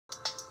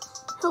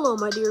Hello,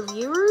 my dear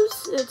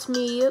viewers. It's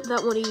me,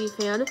 that one EV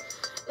fan,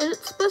 and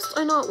it's best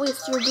I not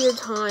waste your dear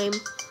time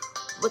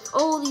with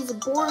all these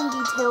boring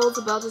details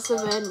about this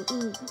event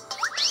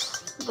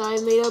that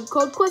I made up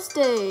called Quest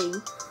Day.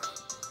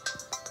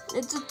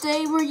 It's a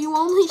day where you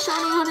only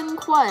shiny hunt in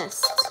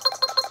Quest.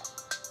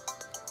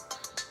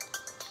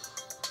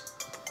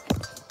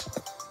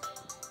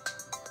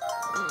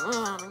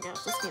 Oh my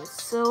gosh, this game is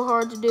so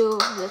hard to do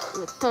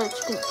with touch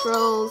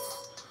controls.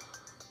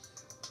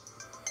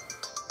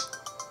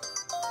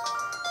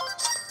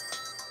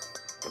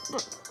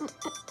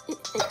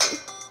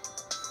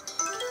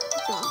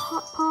 The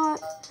hot pot.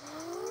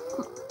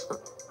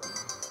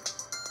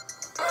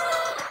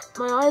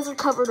 My eyes are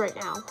covered right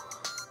now.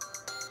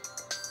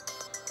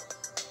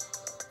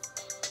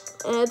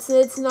 And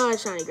it's not a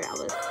shiny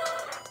Growlithe.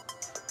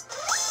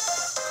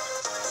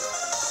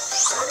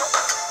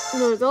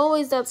 There's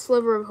always that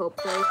sliver of hope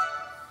though.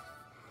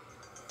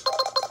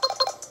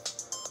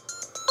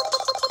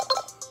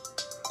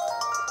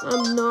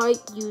 I'm not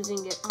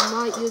using it. I'm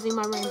not using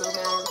my rainbow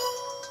banner.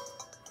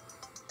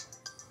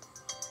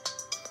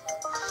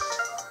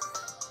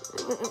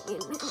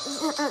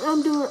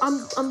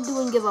 I'm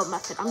doing give up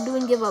method. I'm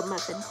doing give up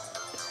method.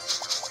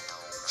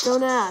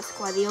 Don't ask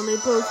why the only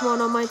Pokemon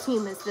on my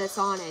team is this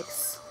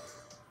Onix.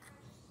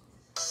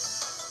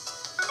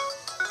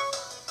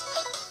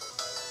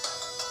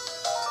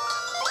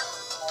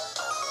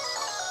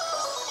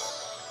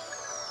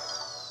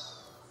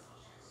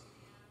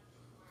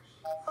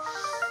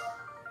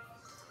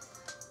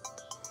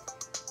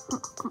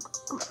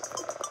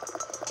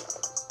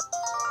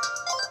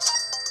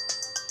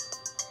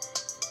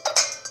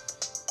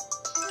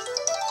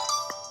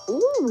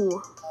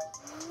 Ooh.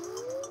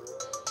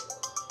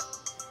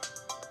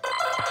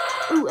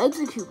 Ooh,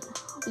 Execute.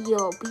 Be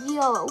yellow, be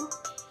yellow.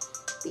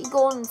 Be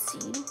golden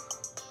seed.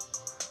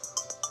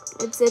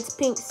 It's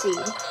pink seed.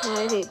 No,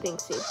 I hate pink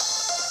seed.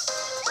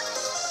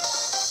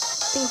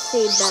 Pink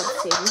seed, bad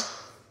seed.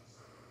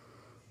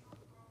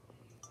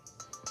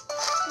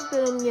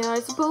 But yeah,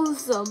 I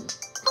suppose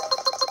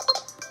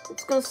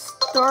it's gonna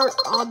start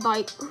on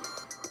like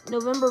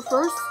November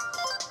 1st.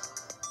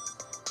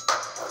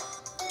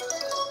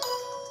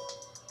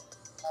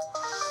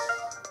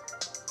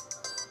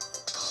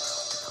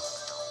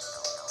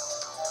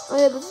 Oh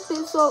yeah, this is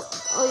based off.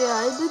 Oh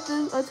yeah,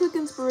 I took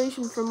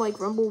inspiration from like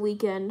Rumble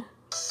Weekend.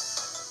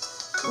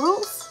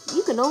 Rules: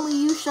 you can only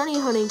use shiny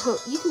hunting.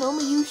 You can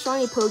only use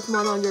shiny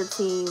Pokemon on your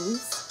teams.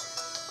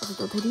 I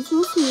don't take these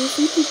rules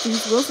seriously.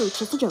 These rules are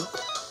just a joke.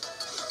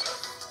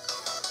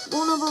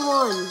 Rule number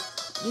 1: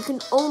 you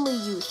can only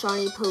use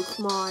shiny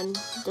Pokemon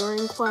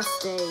during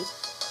Quest Day.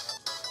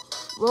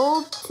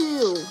 Rule 2: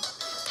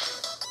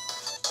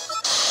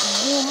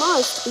 you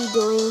must be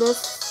doing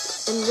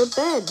this in your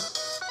bed.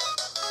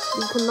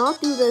 You cannot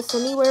do this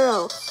anywhere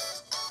else.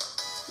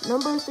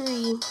 Number 3,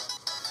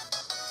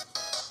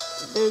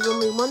 there's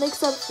only one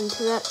exception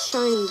to that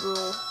shiny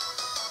rule,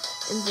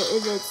 and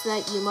it's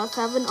that you must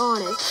have an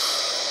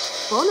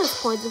Onix. Bonus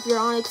points if your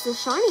Onix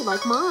is shiny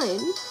like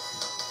mine.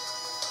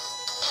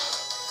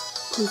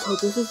 Please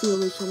hope this is the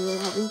only shiny I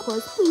have in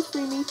Quest. Please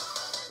free me.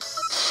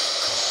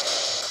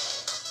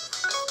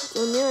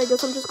 So yeah, I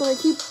guess I'm just gonna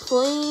keep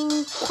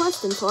playing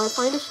Quest until I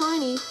find a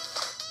shiny.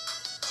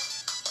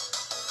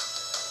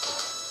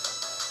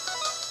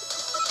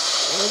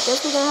 I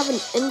guess we're gonna have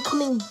an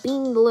incoming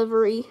bean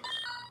delivery.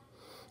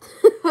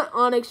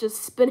 Onix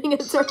just spinning in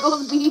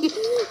circles. Don't.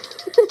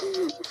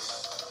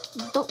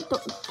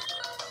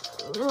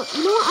 You know what?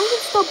 I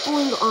can stop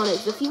bullying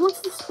Onix. If he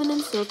wants to spin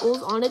in circles,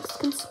 Onix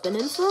can spin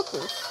in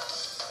circles.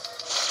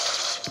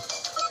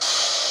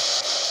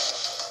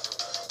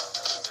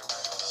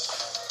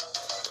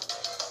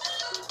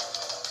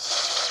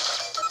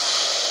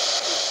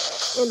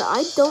 And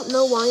I don't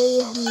know why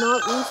I'm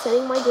not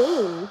resetting my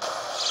game.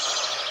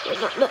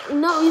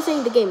 Not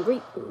resetting the game.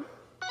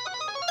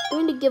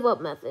 Doing the give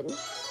up method.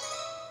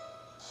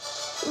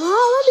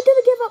 Oh, let me do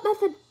the give up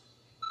method.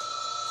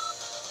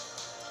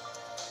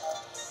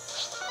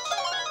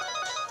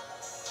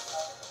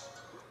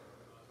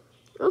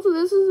 Also,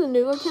 this is a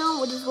new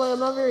account, which is why I'm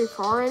not very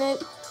far in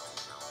it.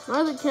 My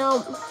other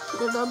account,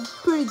 I'm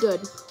pretty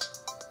good.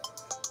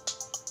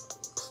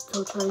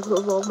 Still trying to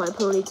evolve my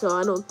Ponytail.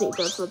 I don't think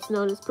that's what's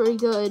known as pretty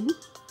good.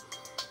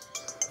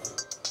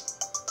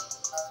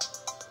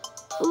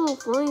 Oh,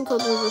 Flying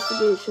Touch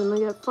Investigation. I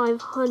got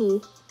 5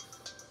 honey.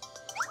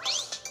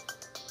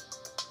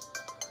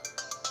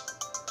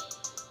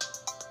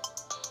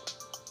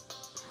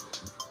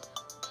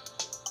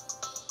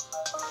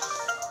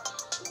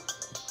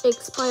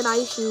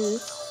 Expedition.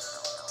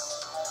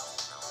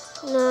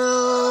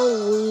 Now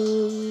we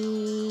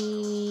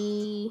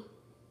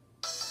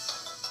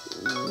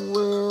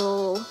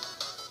will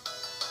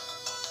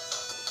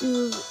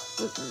do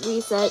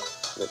reset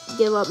the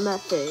give up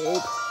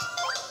method.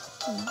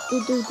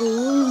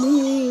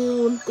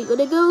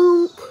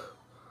 Go.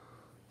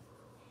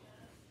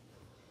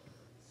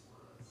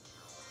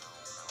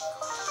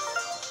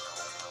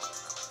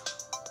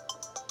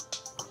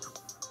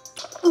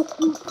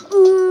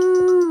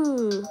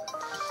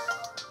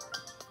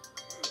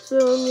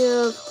 So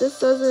yeah, if this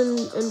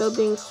doesn't end up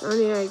being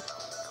shiny, I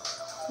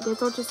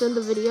guess I'll just end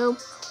the video.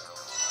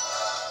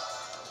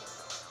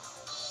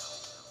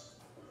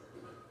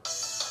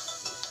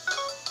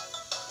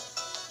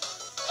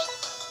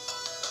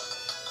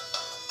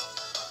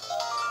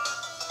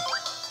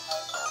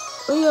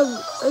 Oh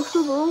yeah,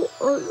 extra rule.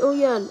 Oh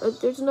yeah,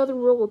 there's another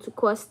rule to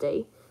Quest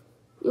Day.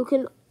 You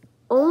can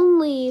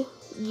only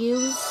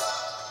use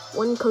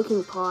one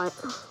cooking pot.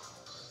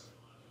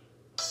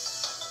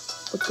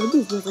 But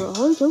Wendy's never a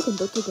hard joke and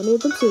don't take any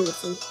of them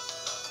seriously.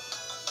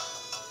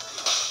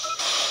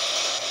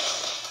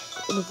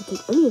 And if you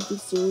take any of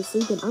these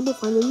seriously, then I will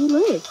find where you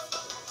live.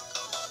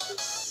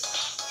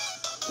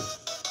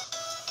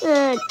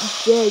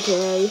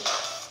 JK.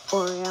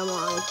 Or am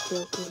I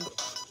joking?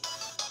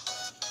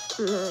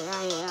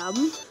 I am.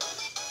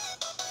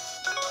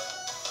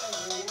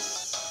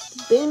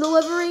 Bean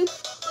delivery?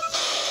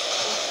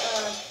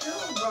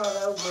 Carol brought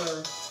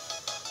over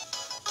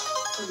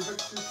some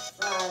breakfast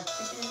fried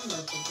chicken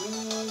with the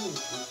green and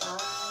some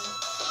pie.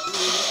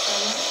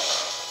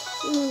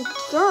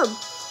 Sure.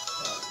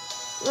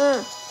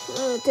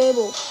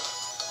 Table.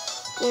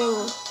 No,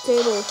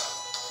 there's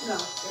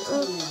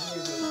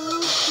no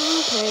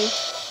Okay.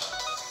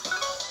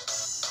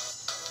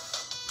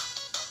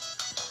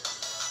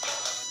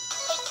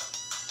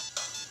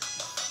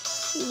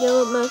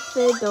 Yellow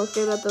method, don't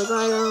care about those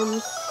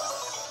items.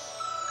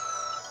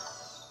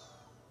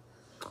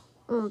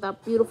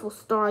 That beautiful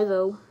star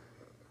though.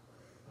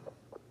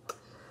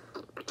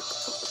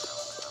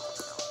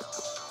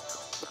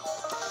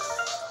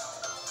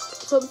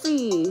 So let's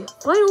see.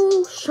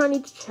 Final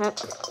shiny to check.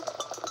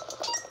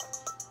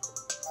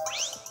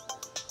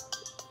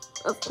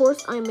 Of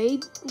course, I may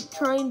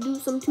try and do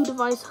some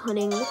 2-device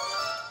hunting.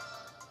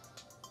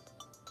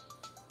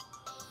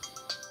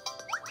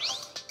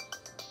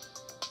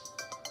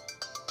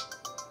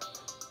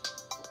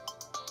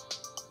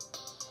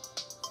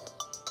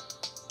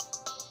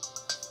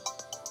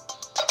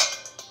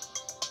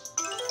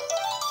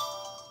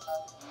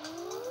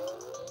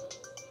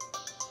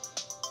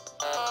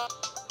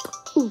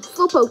 Ooh,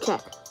 Slowpoke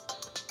check.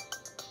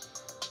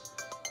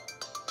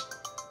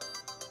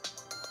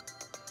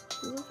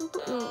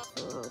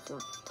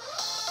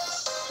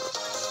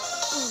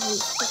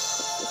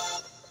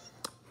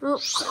 Oh.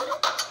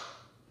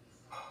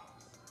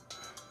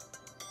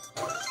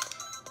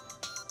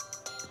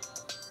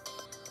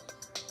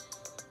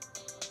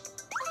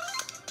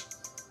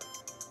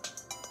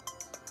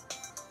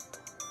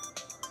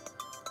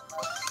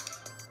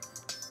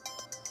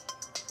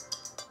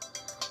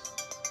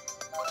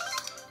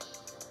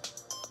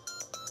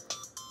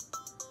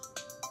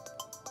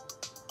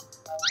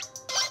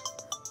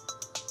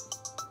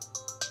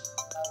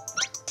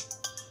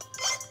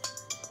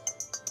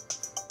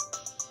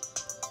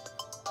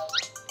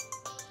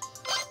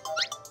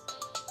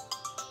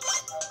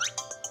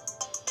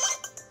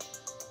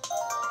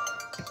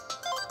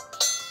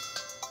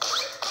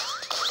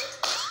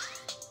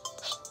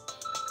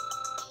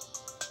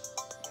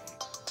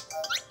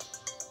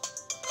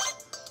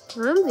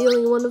 I'm the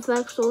only one with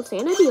actual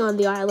sanity on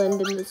the island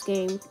in this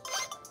game.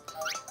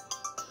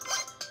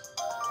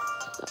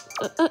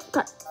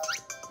 Cut.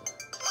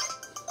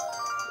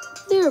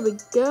 There we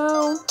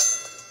go.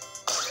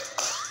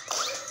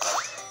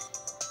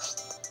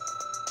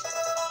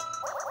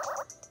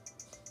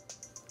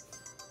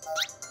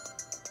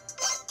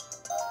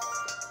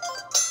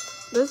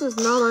 This is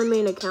not my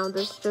main account.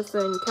 This is just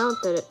an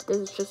account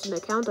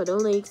that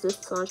only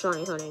exists on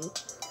Shiny Hunting.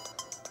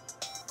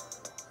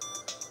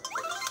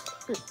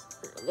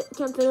 The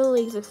account that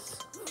only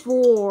exists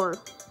for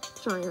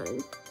Shiny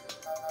Hunting.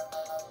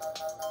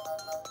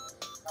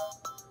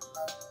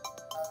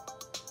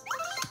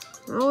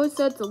 I always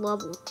said it's a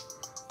level.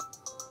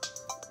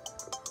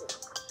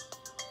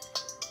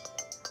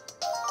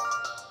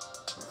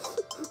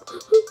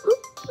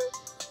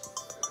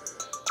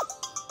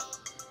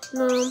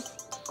 No.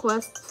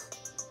 Quests.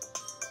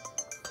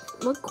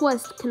 What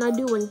quest can I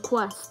do in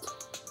Quest?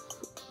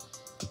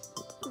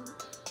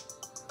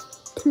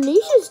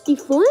 Tenacious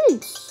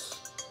Defense.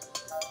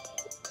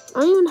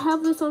 I don't even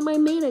have this on my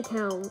main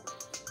account.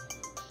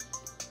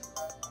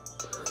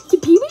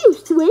 Superior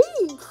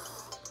Strength.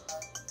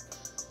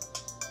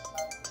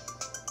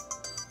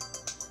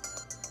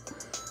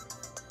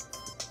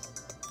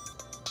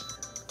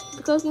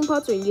 The cooking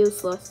pots are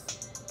useless.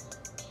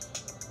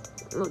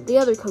 Well, the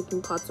other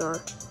cooking pots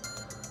are.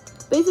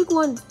 Basic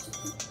one,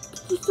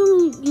 just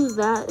don't use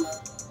that.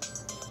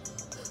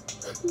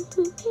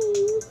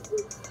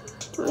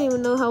 I don't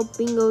even know how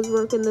bingos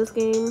work in this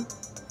game.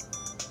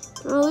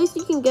 Or at least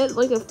you can get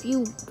like a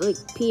few like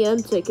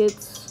PM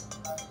tickets.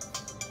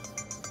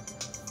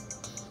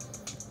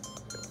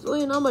 There's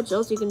really not much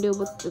else you can do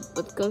with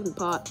cooking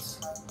pots.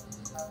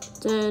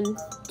 10,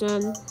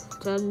 10,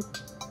 10,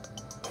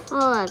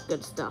 all that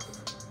good stuff.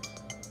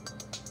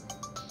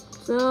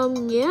 So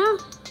yeah.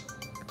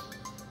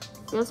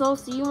 Guess I'll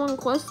see you on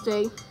Quest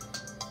Day.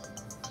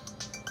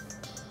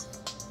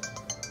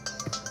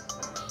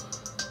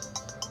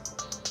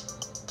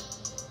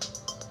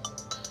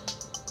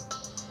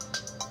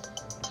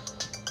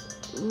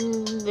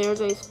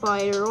 There's a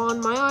spider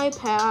on my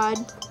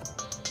iPad.